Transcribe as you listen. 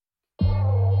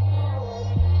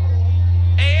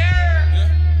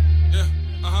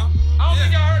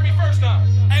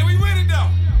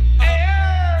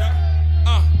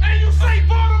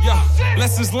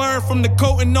Lessons learned from the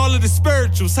code and all of the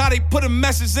spirituals. How they put a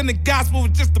message in the gospel was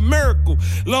just a miracle.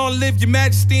 Long live your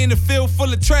majesty in a field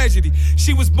full of tragedy.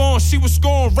 She was born, she was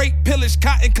scorned, rape, pillage,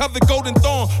 cotton covered golden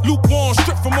thorn. Lukewarm,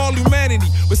 stripped from all humanity,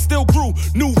 but still grew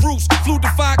new roots, flew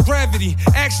defied gravity.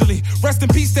 Actually, rest in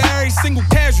peace to every single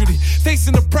casualty.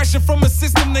 Facing the pressure from a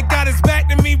system that got its back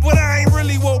to me, but I ain't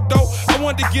really woke though. I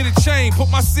wanted to get a chain, put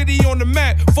my city on the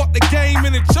map, fuck the game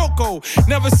in a chokehold.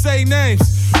 Never say names,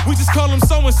 we just call them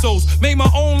so-and-sos. Made my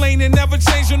own lane and never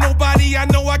changed on nobody. I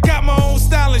know I got my own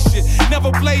style and shit. Never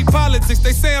played politics,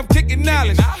 they say I'm kicking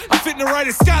knowledge. I'm fitting to write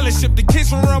a scholarship. The kids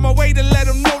from around my way to let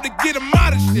them know to get them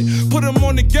out of shit. Put them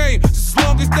on the game, just as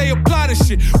long as they apply the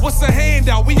shit. What's a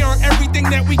handout? We earn everything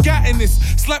that we got in this.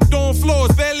 Slept on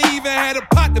floors, barely even had a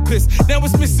pot to piss. Now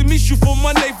it's Mr. Mishu for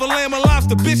Monday for lamb and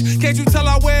lobster, bitch. Can't you tell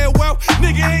I wear it well?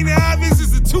 Nigga, ain't it obvious?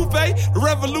 It's a toupee. The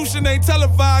revolution ain't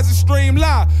televised and streamed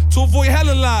live to avoid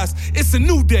hella lies. It's a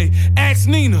new day. Ask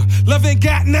Nina. Love ain't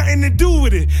got nothing to do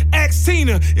with it. Ask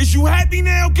Tina. Is you happy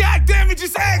now? God damn it,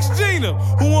 just ask Gina.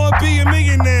 Who wanna be a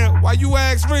millionaire? Why you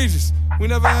ask Regis? We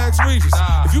never ask Regis.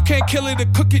 If you can't kill it or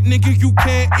cook it, nigga, you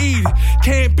can't eat it.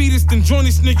 Can't beat us, then join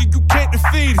us, nigga, you can't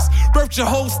defeat us. Birthed your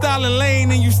whole style and lane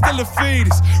and you still a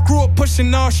fetus. Grew up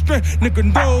pushing all strength, nigga,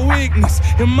 no weakness.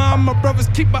 Your mom, my brothers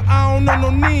keep an eye on no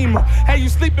Nemo. Hey, you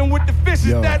sleeping with the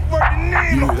fishes, that worth the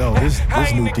Nemo. Yo, this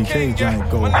new DK joint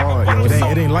go hard, yo.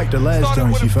 It ain't like the last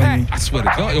joint, you feel me? I swear to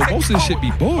God, yo, most of this shit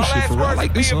be bullshit for real. I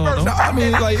like this song, though. Nah, I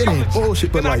mean, like, it ain't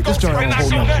bullshit, but like, this joint on a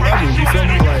whole nother level, you feel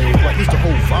me? Like, it's the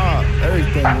whole vibe.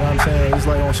 Everything, you know what I'm saying? It's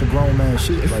like on some grown man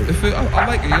shit. Like, I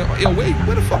like it, yo. Wait,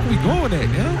 where the fuck are we going at,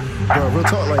 yo? Bro, real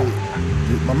talk, like,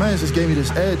 my man just gave me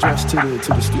this address to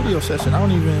the studio session. I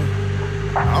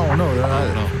don't know.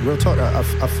 Real talk, I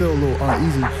feel a little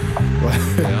uneasy. But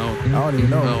I don't even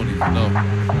know.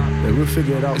 Yeah, we'll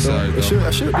figure it out, though. I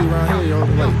should be around here, yo.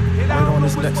 Like, right on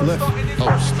this next left. Oh,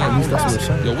 snap. At least that's what it's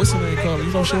saying. Yo, what's the name called?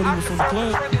 You know Shorty was from the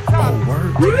club? Oh,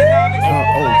 word. Oh,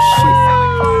 shit.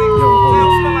 Yo, hold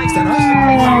on. Is that us?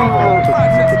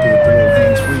 Put the little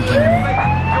hands-free joint on.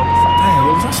 Damn,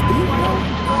 yo, was I speeding, yo?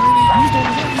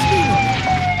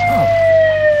 Oh,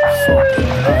 fuck.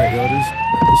 Alright, yo, this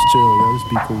chill, yo. This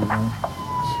be cool, man.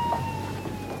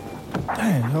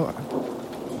 Damn, yo.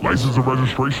 License and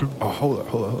registration? Oh, hold up.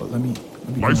 Let me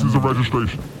License and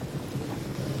registration.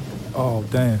 Oh,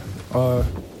 damn.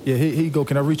 Yeah, here you go.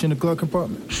 Can I reach in the glove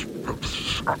compartment?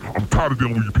 I'm tired of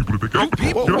dealing with you people that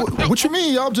think I'm what you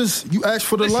mean, y'all? You asked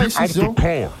for the license, yo? Out the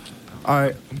car. All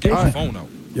right. I'm getting my phone out.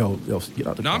 Yo, get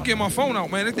out the car. I'm getting my phone out,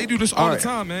 man. They do this all the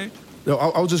time, man. Yo,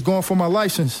 I was just going for my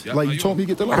license. Yeah, like, you told me to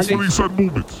get the license. I want these sudden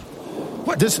movements.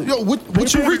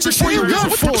 What you reaching for your gun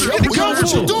for? Yo,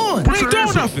 what you doing? I ain't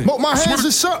doing nothing. My hands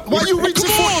is up. Why you reaching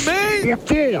for? Come on, man. What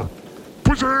for?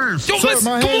 Put your hands. Yo, sir,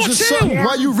 my hands is up.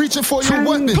 Why you reaching for your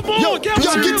weapon? Come on, yo,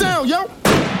 get down, yo.